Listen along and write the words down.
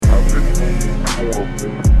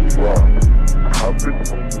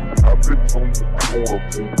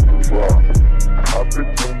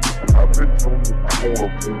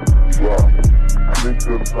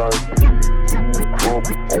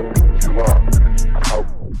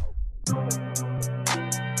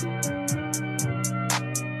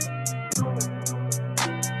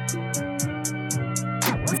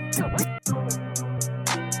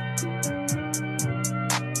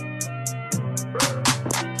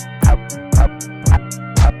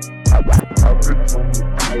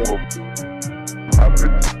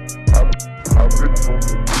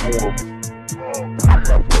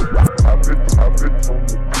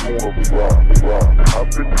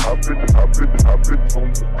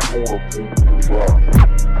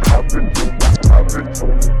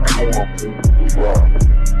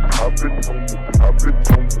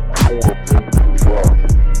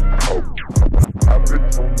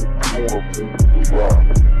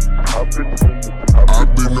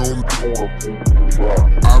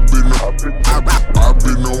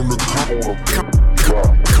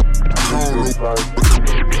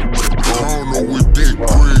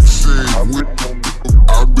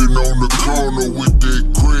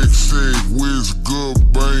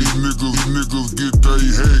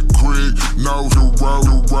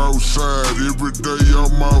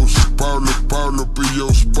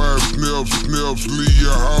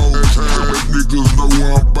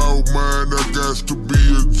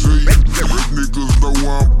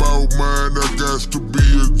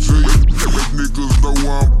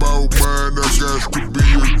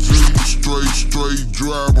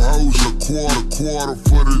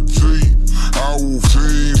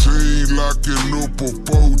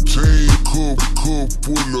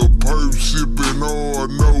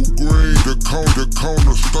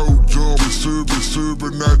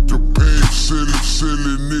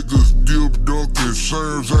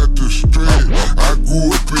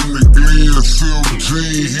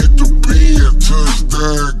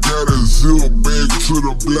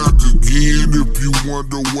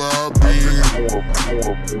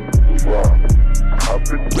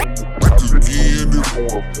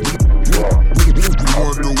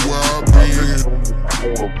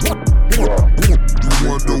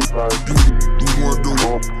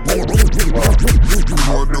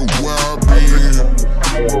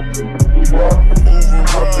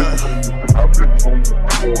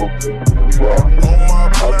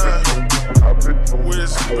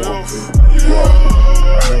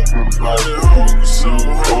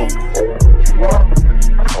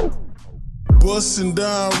Bustin'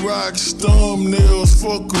 down rocks, thumbnails,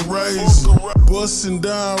 fuck a race. Bustin'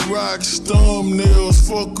 down rocks, thumbnails,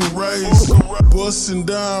 fuck a race. Bustin'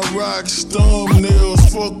 down rocks, thumbnails,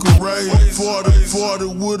 fuck a race. 40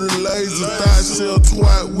 with a laser, thigh cell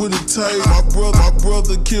twat with a tape. My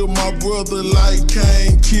brother killed my brother like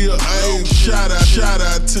Cain killed Abe. Shout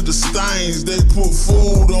out to the stains, they put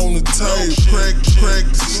food on the table. Crack,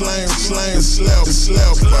 slang, slap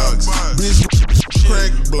box. Bitch,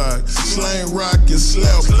 crack block, slang rock and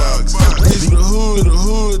slap box. Bitch, the hood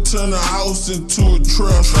turn the house into a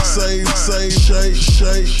trap. Say, shake.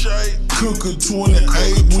 Cook a 28,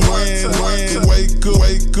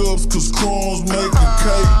 wake up, cause crumbs make a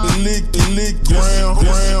cake. The lick ground,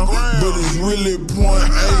 but it's really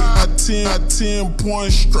 .8. I 10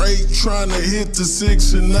 points straight, tryna hit the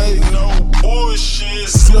 6 and 8. No bullshit.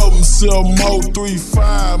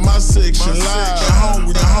 7-0-35, my section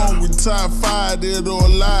live. Hungry, top 5, dead or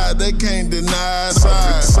alive, they can't deny it.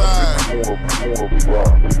 Side.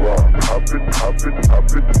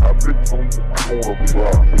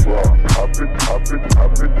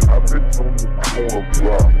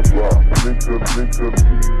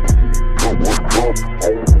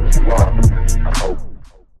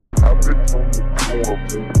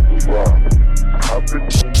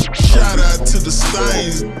 Shout out to the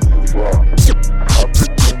stains.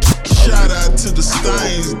 Shout out to the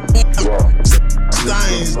stains.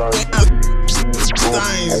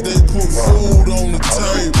 Stains, they put food on the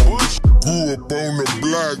table. Grew up on the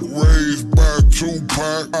block, raised by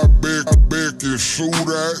Tupac. I back in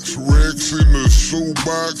shootouts, Rex in the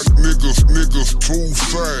shoebox. Niggas too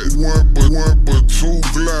fat, one but two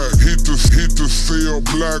Glock. Hit the cell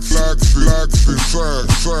blocks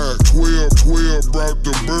inside. 12 brought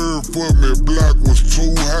the bird for me, block was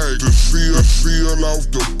too high. To seal off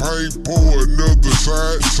the paint, pour another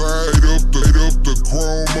side up the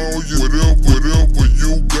chrome on you. Whatever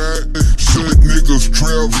you got, shit niggas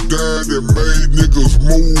traps died that made niggas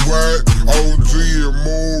move out. OG and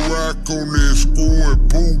Moon Rock on that screw and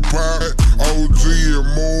poop pot. OG and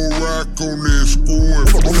Moon Rock on that screw and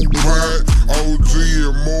poop pot. OG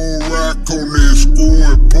and Moon Rock on that screw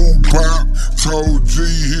and poop pot. Told G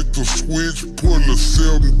hit the switch, pull a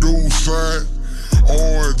 7 deuce side.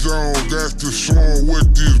 Orange on, got to show 'em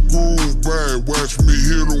what this groove bag. Watch me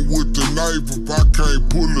hit 'em with the knife if I can't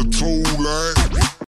pull a tool out.